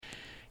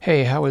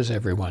Hey, how is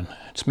everyone?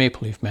 It's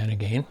Maple Leaf Man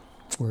again.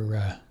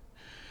 We're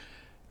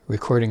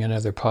recording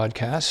another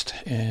podcast,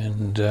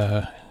 and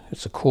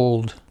it's a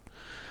cold,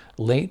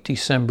 late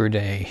December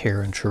day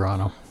here in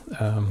Toronto.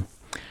 I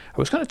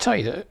was going to tell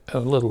you a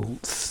little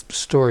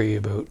story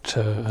about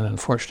an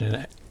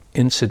unfortunate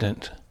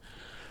incident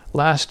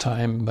last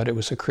time, but it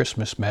was a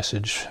Christmas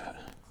message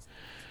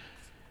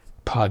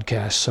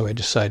podcast, so I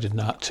decided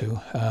not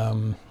to.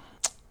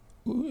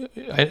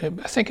 I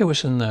think it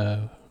was in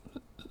the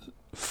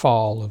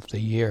fall of the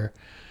year,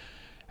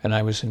 and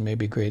I was in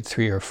maybe grade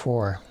 3 or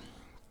 4,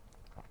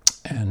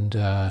 and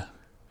a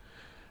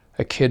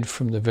kid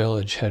from the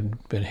village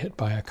had been hit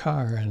by a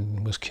car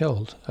and was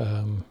killed.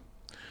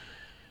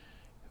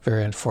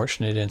 Very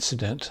unfortunate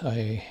incident.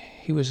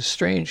 He was a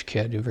strange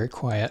kid, very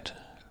quiet,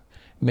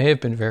 may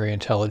have been very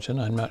intelligent,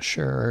 I'm not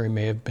sure, or he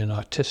may have been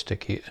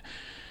autistic.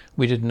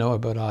 We didn't know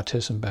about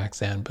autism back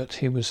then, but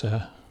he was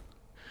a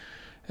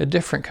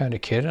different kind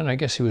of kid, and I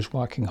guess he was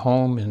walking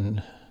home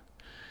in,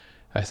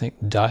 I think,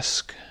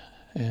 dusk,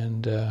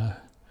 and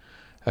a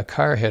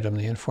car hit him.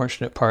 The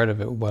unfortunate part of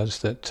it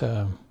was that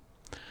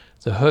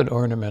the hood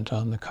ornament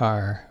on the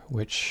car,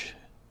 which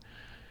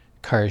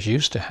cars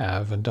used to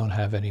have and don't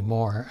have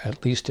anymore,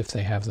 at least if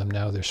they have them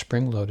now, they're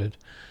spring-loaded.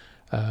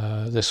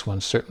 This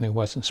one certainly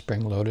wasn't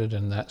spring-loaded,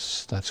 and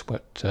that's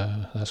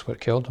what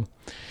killed him.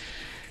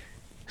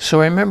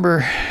 So I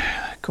remember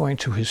going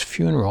to his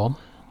funeral,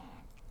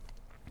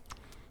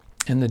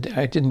 and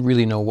I didn't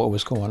really know what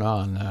was going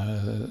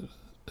on.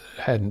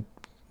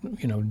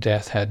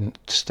 Death hadn't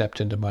stepped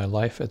into my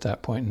life at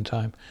that point in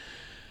time.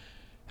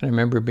 And I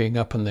remember being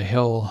up on the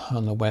hill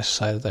on the west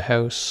side of the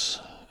house,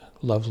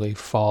 lovely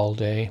fall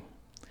day,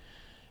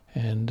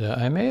 and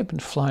I may have been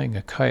flying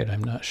a kite,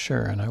 I'm not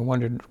sure, and I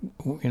wondered,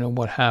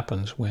 what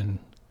happens when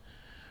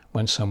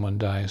someone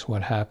dies,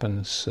 what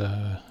happens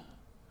to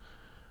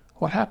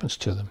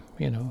them?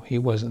 He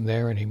wasn't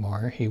there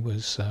anymore. He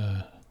was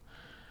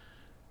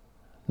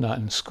not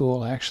in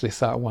school. I actually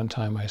thought one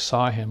time I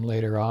saw him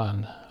later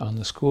on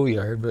the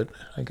schoolyard, but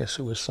I guess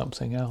it was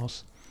something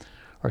else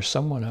or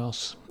someone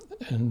else.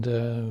 And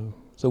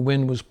the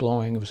wind was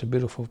blowing. It was a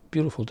beautiful,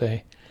 beautiful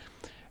day.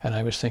 And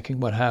I was thinking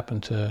what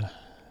happened to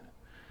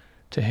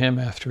him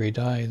after he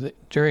died.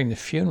 During the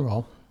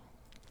funeral,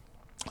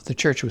 the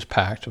church was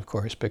packed, of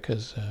course,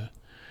 because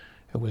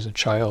it was a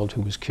child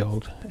who was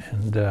killed.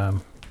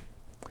 And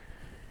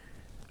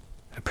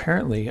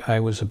apparently I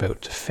was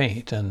about to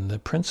faint, and the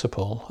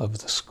principal of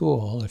the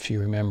school, if you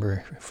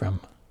remember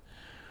from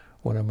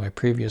one of my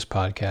previous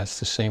podcasts,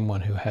 the same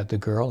one who had the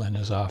girl in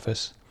his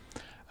office,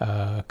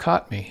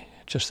 caught me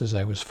just as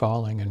I was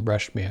falling and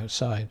brushed me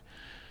outside.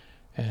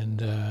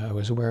 And I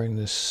was wearing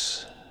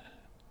this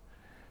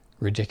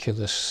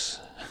ridiculous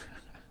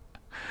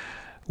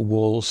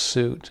wool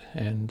suit,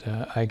 and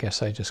I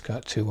guess I just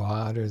got too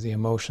hot, or the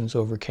emotions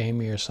overcame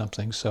me or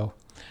something. So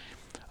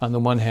on the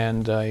one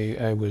hand,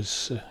 I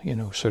was,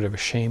 sort of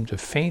ashamed of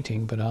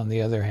fainting, but on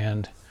the other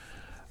hand,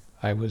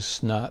 I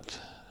was not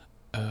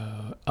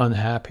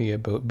unhappy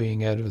about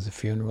being out of the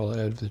funeral, out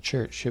of the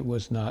church. It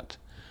was not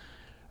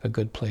a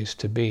good place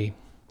to be.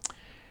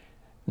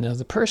 Now,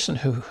 the person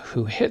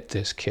who hit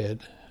this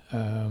kid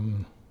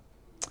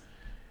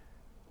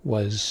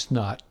was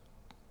not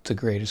the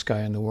greatest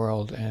guy in the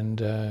world,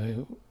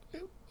 and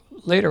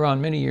later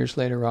on, many years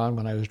later on,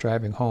 when I was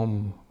driving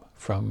home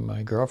from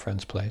my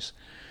girlfriend's place,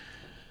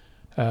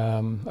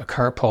 a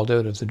car pulled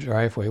out of the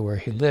driveway where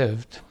he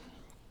lived,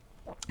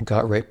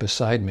 got right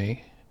beside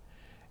me,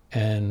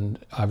 and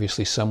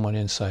obviously someone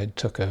inside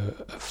took a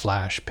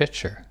flash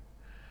picture.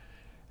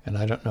 And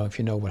I don't know if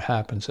you know what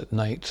happens at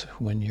night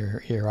when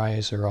your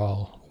eyes are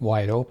all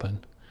wide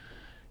open,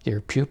 your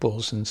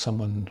pupils, and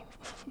someone,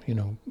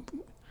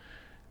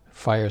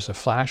 fires a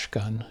flash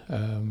gun,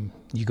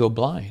 you go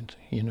blind.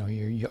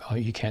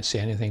 You can't see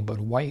anything but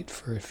white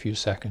for a few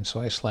seconds. So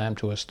I slammed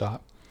to a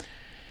stop.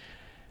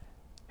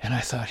 And I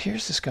thought,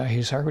 here's this guy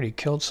who's already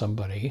killed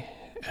somebody,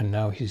 and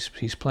now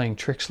he's playing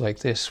tricks like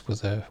this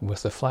with a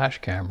flash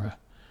camera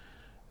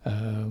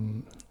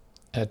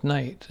at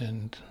night,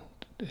 and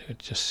it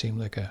just seemed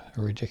like a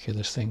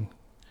ridiculous thing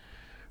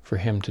for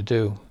him to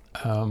do.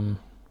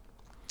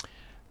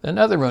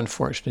 Another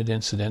unfortunate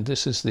incident.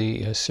 This is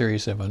the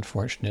series of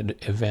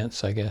unfortunate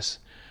events, I guess.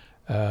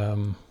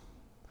 The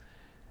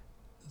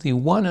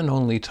one and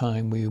only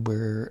time we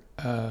were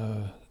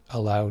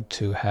allowed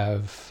to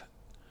have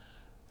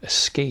a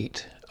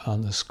skate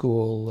on the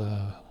school,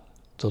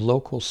 the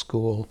local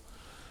school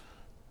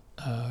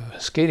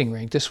skating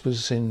rink. This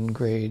was in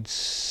grade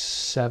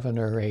 7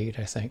 or 8,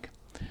 I think.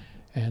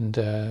 And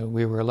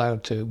we were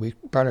allowed to, we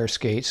brought our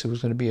skates. It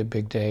was going to be a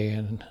big day,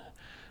 and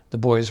the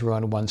boys were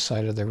on one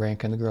side of the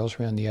rink and the girls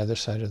were on the other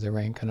side of the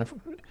rink. And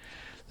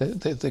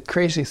the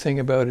crazy thing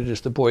about it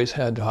is the boys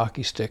had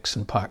hockey sticks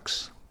and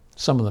pucks.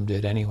 Some of them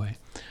did anyway.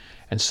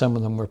 And some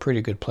of them were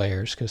pretty good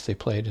players because they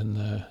played on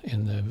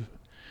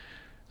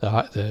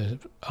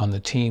the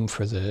team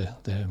for the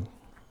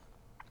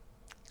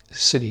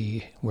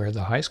city where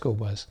the high school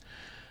was.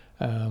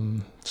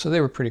 So they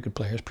were pretty good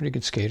players, pretty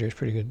good skaters,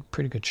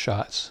 pretty good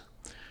shots.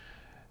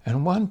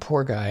 And one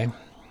poor guy,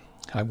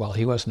 well,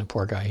 he wasn't a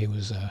poor guy, he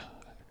was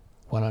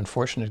one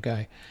unfortunate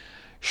guy,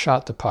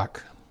 shot the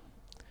puck.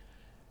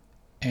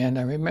 And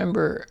I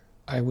remember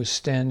I was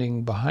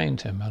standing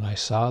behind him, and I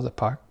saw the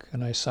puck,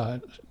 and I saw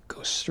it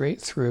go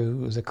straight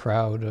through the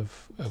crowd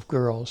of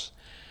girls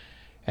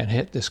and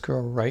hit this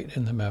girl right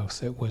in the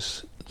mouth. It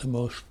was the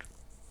most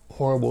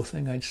horrible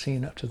thing I'd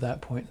seen up to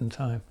that point in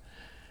time.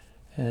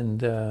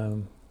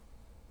 And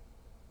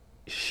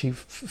she,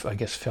 I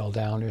guess, fell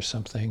down or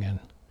something, and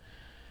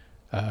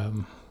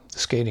the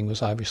skating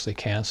was obviously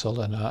canceled.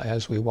 And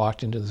as we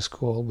walked into the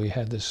school, we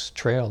had this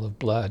trail of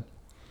blood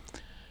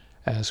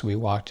as we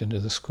walked into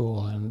the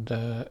school, and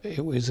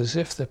it was as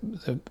if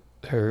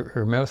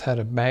her mouth had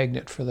a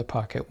magnet for the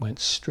puck. It went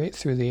straight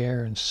through the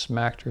air and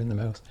smacked her in the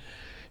mouth.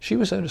 She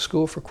was out of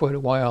school for quite a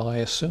while. I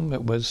assume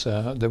it was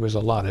there was a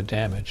lot of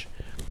damage,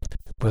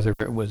 whether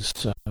it was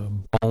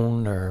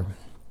bone or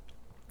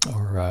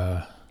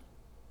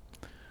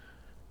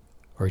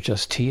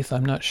just teeth.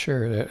 I'm not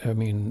sure. I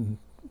mean,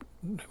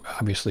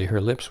 obviously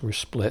her lips were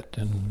split,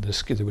 and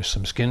there was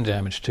some skin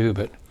damage too,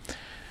 but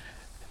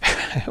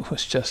it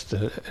was just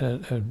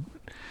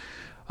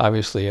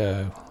obviously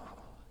a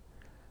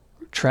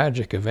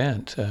tragic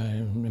event.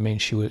 I mean,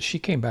 she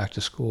came back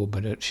to school,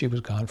 but she was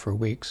gone for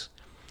weeks,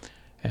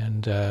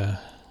 and of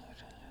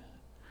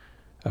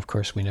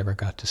course we never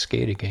got to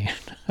skate again.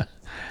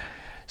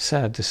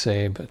 Sad to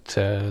say, but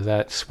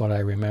that's what I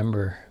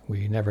remember.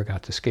 We never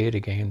got to skate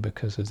again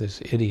because of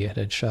this idiot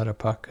had shot a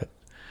puck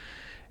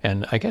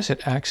and I guess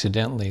it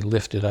accidentally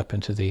lifted up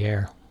into the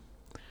air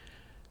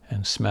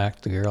and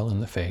smacked the girl in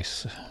the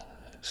face.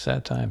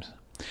 Sad times.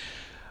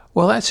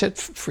 Well, that's it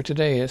for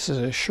today. This is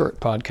a short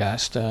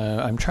podcast.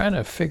 I'm trying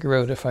to figure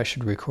out if I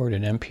should record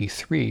an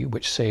MP3,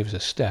 which saves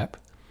a step,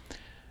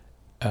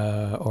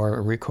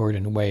 or record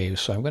in WAV.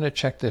 So I'm going to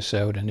check this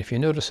out, and if you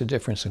notice a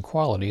difference in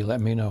quality,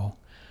 let me know.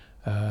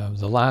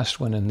 The last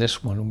one and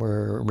this one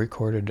were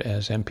recorded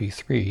as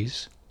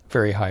MP3s,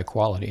 very high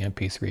quality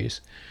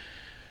MP3s.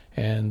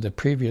 And the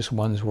previous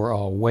ones were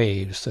all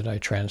waves that I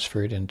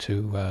transferred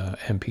into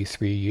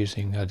MP3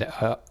 using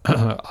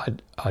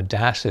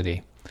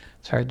Audacity.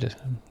 It's hard to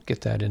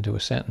get that into a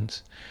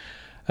sentence.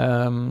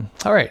 All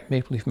right,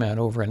 Maple Leaf Man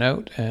over and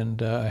out.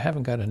 And I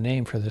haven't got a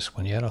name for this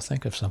one yet. I'll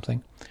think of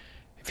something.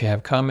 If you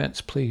have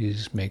comments,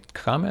 please make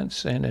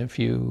comments. And if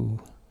you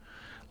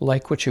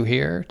like what you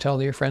hear,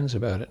 tell your friends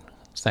about it.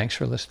 Thanks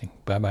for listening.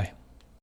 Bye-bye.